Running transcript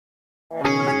What's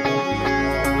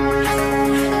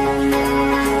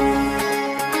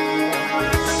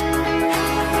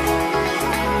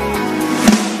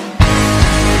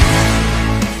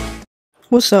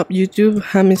up YouTube,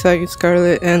 I'm Misaki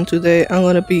Scarlet, and today I'm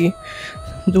gonna be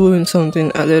doing something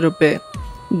a little bit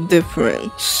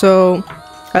different. So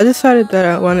I decided that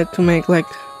I wanted to make like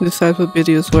this type of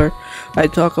videos where I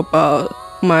talk about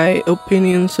my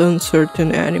opinions on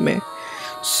certain anime.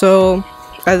 So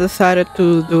I decided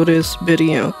to do this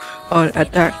video on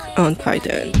Attack on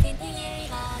Titan.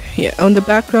 Yeah, on the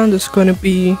background there's gonna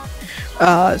be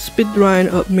a speed drawing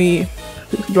of me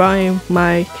drawing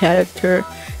my character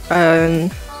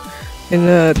and in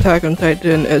the Attack on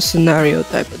Titan a scenario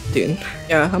type of thing.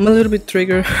 Yeah, I'm a little bit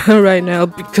triggered right now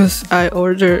because I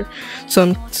ordered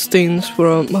some things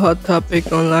from Hot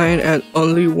Topic online and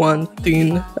only one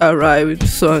thing arrived,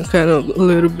 so I'm kind of a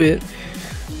little bit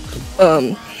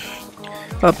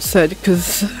upset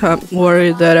because I'm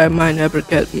worried that I might never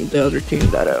get the other thing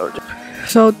that I ordered.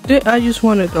 So I just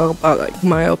want to talk about like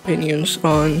my opinions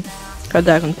on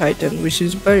Attack on Titan, which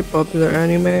is very popular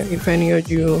anime. If any of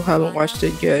you haven't watched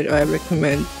it yet, I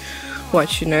recommend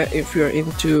watching it if you're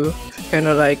into kind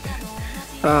of like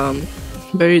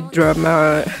very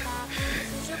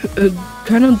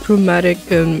kind of dramatic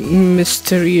and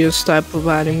mysterious type of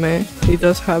anime. It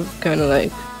does have kind of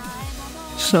like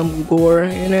some gore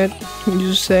in it,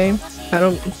 you say. I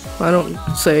don't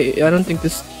think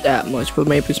it's that much, but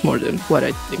maybe it's more than what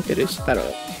I think it is. I don't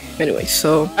know. Anyway,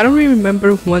 so I don't really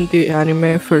remember when the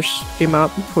anime first came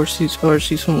out, before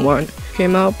season 1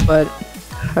 came out, but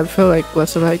I feel like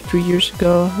was it like 3 years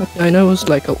ago? I know it was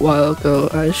like a while ago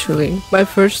actually. My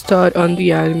first thought on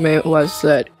the anime was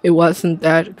that it wasn't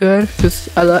that good because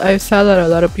I saw that a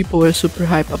lot of people were super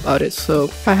hype about it, so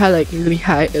I had like really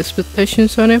high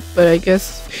expectations on it. But I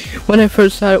guess when I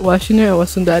first started watching it, I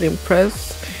wasn't that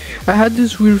impressed. I had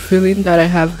this weird feeling that I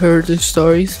have heard the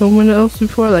story somewhere else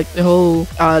before, like the whole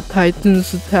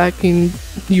Titans attacking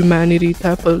humanity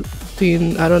type of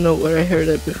thing. I don't know where I heard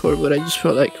it before, but I just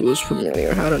felt like it was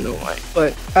familiar. I don't know why.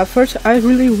 But at first I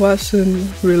really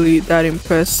wasn't really that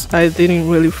impressed. I didn't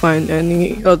really find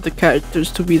any of the characters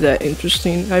to be that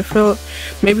interesting. I felt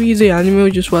maybe the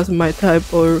anime just wasn't my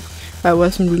type, or I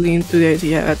wasn't really into the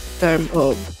idea at the time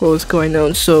of what was going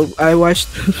on. So I watched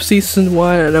season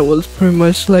 1 and I was pretty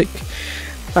much like,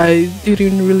 I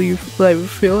didn't really like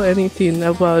feel anything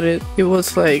about it. It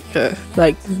was like the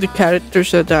characters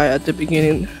that died at the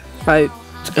beginning, I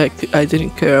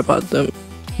didn't care about them.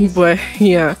 But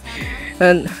yeah,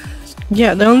 and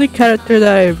yeah, the only character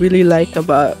that I really liked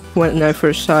about when I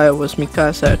first saw it was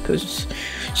Mikasa, because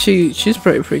she's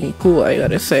pretty freaking cool, I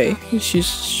gotta say.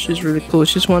 She's really cool.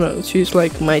 She's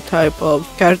like my type of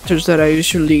characters that I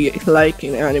usually like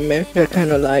in anime. They're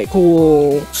kind of like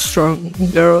cool, strong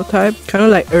girl type, kind of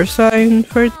like Ursa in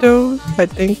Fairy Tail. I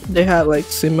think they have like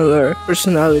similar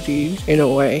personalities in a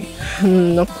way.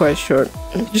 I'm not quite sure,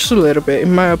 just a little bit,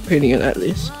 in my opinion at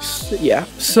least. Yeah.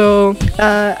 So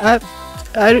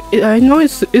I know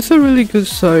it's a really good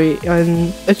story,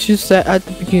 and it's just that at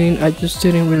the beginning I just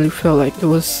didn't really feel like it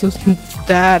was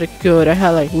that good. I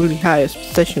had like really high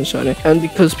expectations on it, and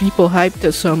because people hyped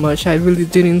it so much, I really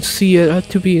didn't see it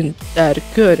to be that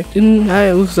good. And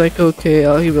I was like, okay,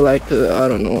 I'll give it like I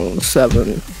don't know,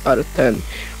 7 out of 10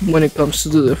 when it comes to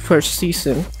the first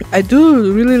season. I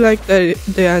do really like the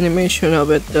animation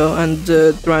of it though, and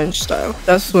the drawing style.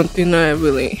 That's one thing that I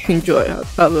really enjoy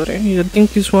about it. I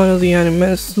think it's one of the animes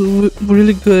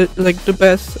really good, like the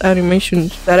best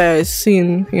animations that I've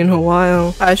seen in a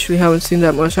while. I actually haven't seen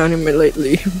that much anime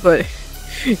lately, but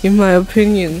in my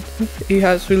opinion, it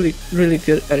has really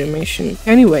good animation.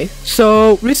 Anyway,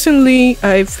 so recently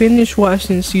I finished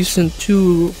watching season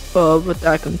 2 of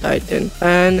Attack on Titan,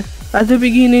 and at the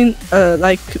beginning,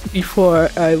 like before,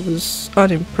 I was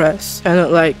unimpressed,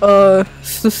 and like,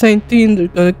 it's the same thing, they're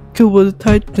gonna kill the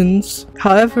Titans.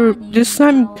 However, this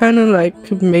time kind of like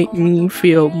made me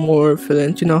feel more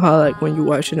feelings. You know how like when you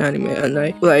watch an anime and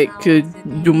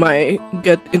you might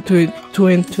get too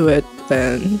into it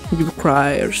and you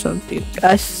cry or something.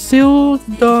 I still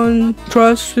don't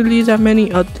trust really that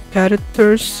many other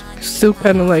characters. Still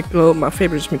kind of like, well, my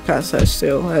favorite is Mikasa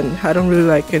still, and I don't really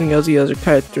like any of the other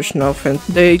characters now, and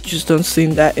they just don't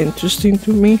seem that interesting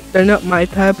to me. They're not my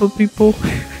type of people.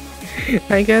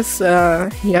 I guess,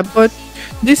 yeah, but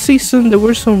this season there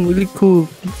were some really cool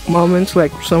moments,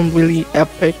 like some really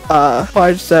epic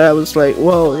parts that I was like,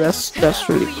 whoa, that's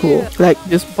really cool. Like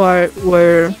this part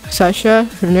where Sasha,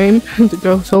 her name, the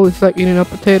girl who's always like eating a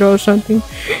potato or something,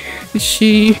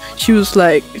 she was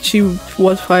like, she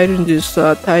was fighting this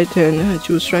titan, and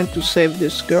she was trying to save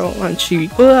this girl, and she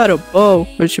pulled out a bow,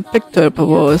 or she picked up a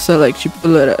bow. It's not like she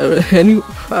pulled it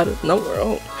out of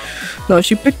nowhere. No,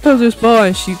 she picked up this bow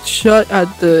and she shot at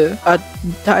the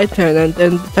titan, and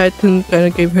then the titan kind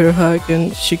of gave her a hug,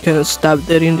 and she kind of stabbed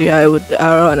it in the eye with the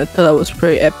arrow, and I thought that was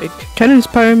pretty epic. Kind of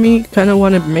inspired me. Kind of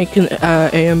want to make an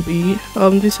A and B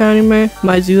of this anime.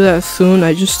 Might do that soon.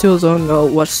 I just still don't know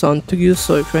what song to use.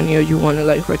 So if any of you want to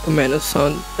like recommend a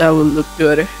song that would look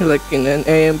good, like in an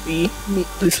A and B,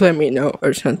 please let me know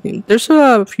or something. There's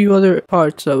a few other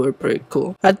parts that were pretty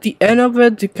cool. At the end of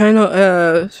it, they kind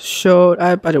of showed.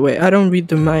 By the way, I don't read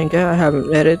the manga. I haven't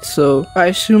read it, so I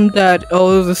assume that all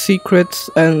of the secrets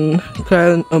and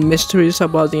kind of mysteries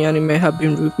about the anime have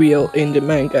been revealed in the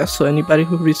manga, so anybody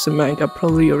who reads the manga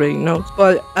probably already knows.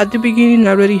 But at the beginning,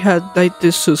 I already had like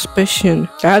this suspicion.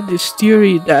 I had this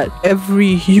theory that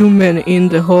every human in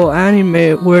the whole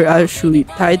anime were actually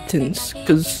titans,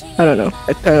 because I don't know,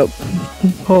 I kind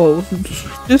of, oh,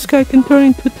 this guy can turn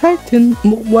into a titan,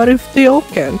 what if they all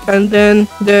can? And then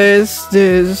there's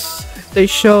this, they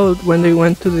showed when they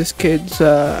went to this kid's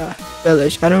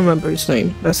village. I don't remember his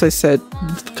name. As I said,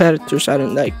 the characters I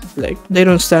don't like they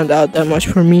don't stand out that much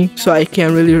for me, so I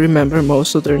can't really remember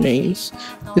most of their names.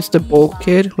 It's the bald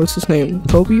kid, what's his name,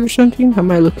 Toby or something? I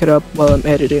might look it up while I'm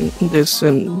editing this,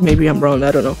 and maybe I'm wrong,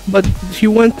 I don't know. But he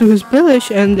went to his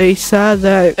village and they saw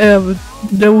that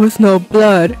there was no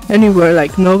blood anywhere,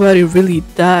 like nobody really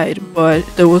died, but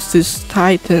there was this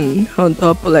titan on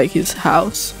top of like his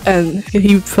house, and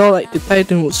he felt like the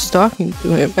titan was talking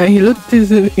to him, and he looked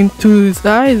into his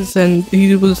eyes and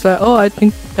he was like, oh, I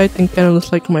think the titan kind of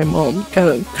looks like my mom. Kind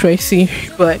of crazy,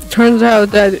 but turns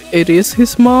out that it is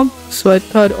his mom. So I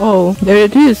thought, oh, there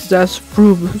it is, that's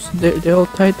proof they're all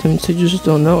titans, they just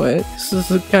don't know it. This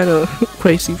is kind of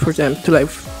crazy for them to like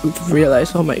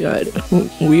realize, oh my god,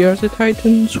 we are the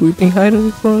titans, we've been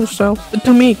hiding from ourselves. But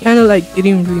to me, it kind of like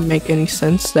didn't really make any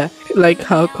sense. That like,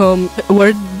 how come,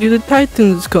 where did the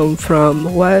titans come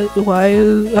from? Why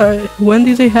when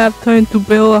did they have time to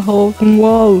build a whole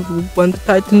wall when the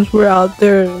titans were out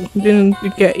there? Didn't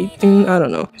get eaten? I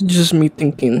don't know, just me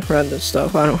thinking random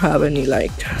stuff. I don't have any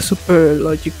like super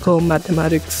logical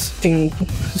mathematics thing to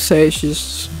say. It's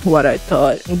just what I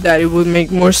thought, that it would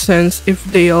make more sense if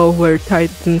they all were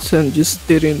titans and just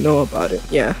didn't know about it.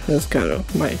 Yeah, that's kind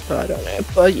of my thought on it.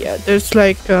 But yeah, there's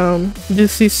like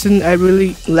this season I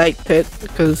really liked it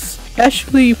because it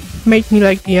actually made me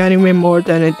like the anime more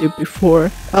than I did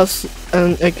before. Also,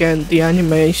 and again, the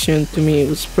animation to me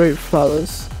was pretty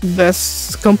flawless.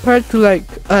 Best compared to like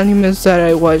animes that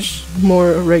I watch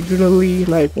more regularly,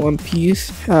 like One Piece.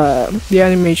 The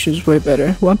animation is way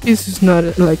better. One Piece is not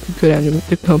like a good anime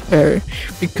to compare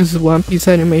because One Piece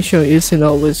animation isn't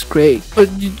always great, but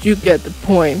you get the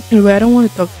point. Anyway, I don't want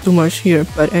to talk too much here,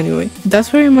 but anyway, that's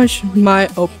very much my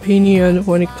opinion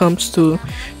when it comes to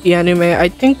the anime. I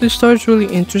think the story is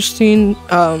really interesting.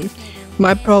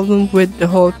 My problem with the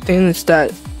whole thing is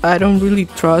that I don't really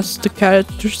trust the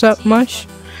characters that much.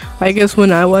 I guess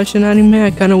when I watch an anime,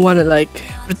 I kind of want to like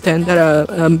pretend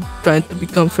that I'm trying to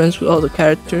become friends with all the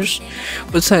characters.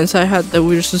 But since I had the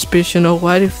weird suspicion of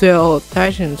what if they're all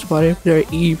titans, what if they're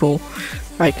evil,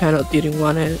 I kind of didn't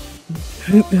want it.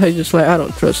 I just like, I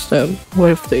don't trust them. What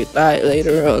if they die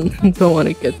later on? Don't want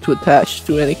to get too attached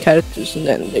to any characters and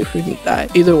then they freaking die.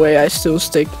 Either way, I still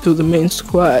stick to the main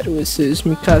squad, which is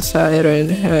Mikasa,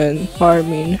 Eren, and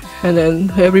Armin, and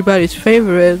then everybody's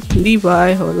favorite,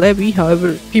 Levi or Levi,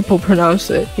 however people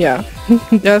pronounce it. Yeah,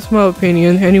 that's my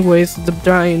opinion. Anyways, the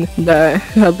drawing that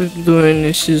I've been doing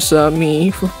is just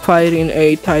me fighting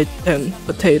a titan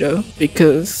potato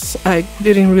because I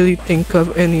didn't really think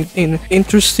of anything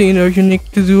interesting or unique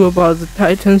to do about the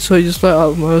titan, so I just like,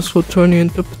 I might as well turn it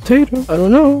into a potato. I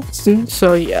don't know.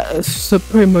 So yeah, that's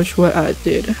pretty much what I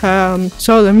did.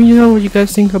 So let me know what you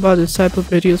guys think about this type of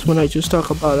videos when I just talk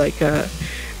about like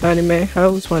anime. I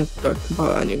always want to talk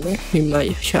about anime in my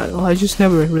channel. I just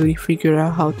never really figured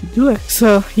out how to do it.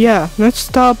 So yeah,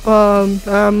 next up,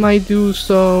 I might do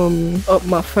some of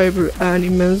my favorite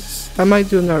animes. I might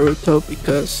do Naruto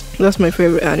because that's my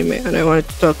favorite anime and I wanted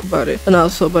to talk about it. And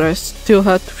also, but I still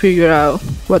had to figure out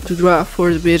what to draw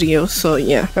for the video. So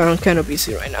yeah, I'm kind of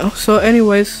busy right now. So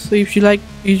anyways, if you like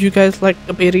If you guys like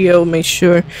the video, make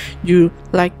sure you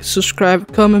like,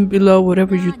 subscribe, comment below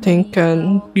whatever you think,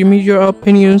 and give me your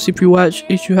opinions. If you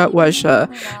have watched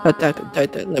Attack on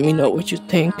Titan, let me know what you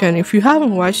think. And if you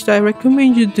haven't watched it, I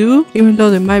recommend you do, even though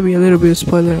there might be a little bit of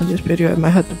spoiler in this video. I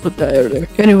might have to put that earlier.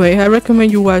 Anyway, I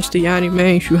recommend you watch the anime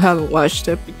if you haven't watched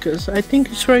it, because I think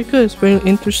it's very good. It's very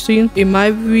interesting. It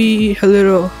might be a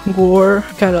little gore,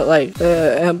 kind of like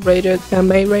M-rated,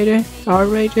 MA-rated,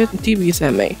 R-rated. TV is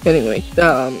MA. Anyway,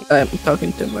 I'm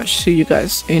talking too much. See you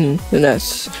guys in the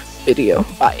next video.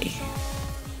 Bye.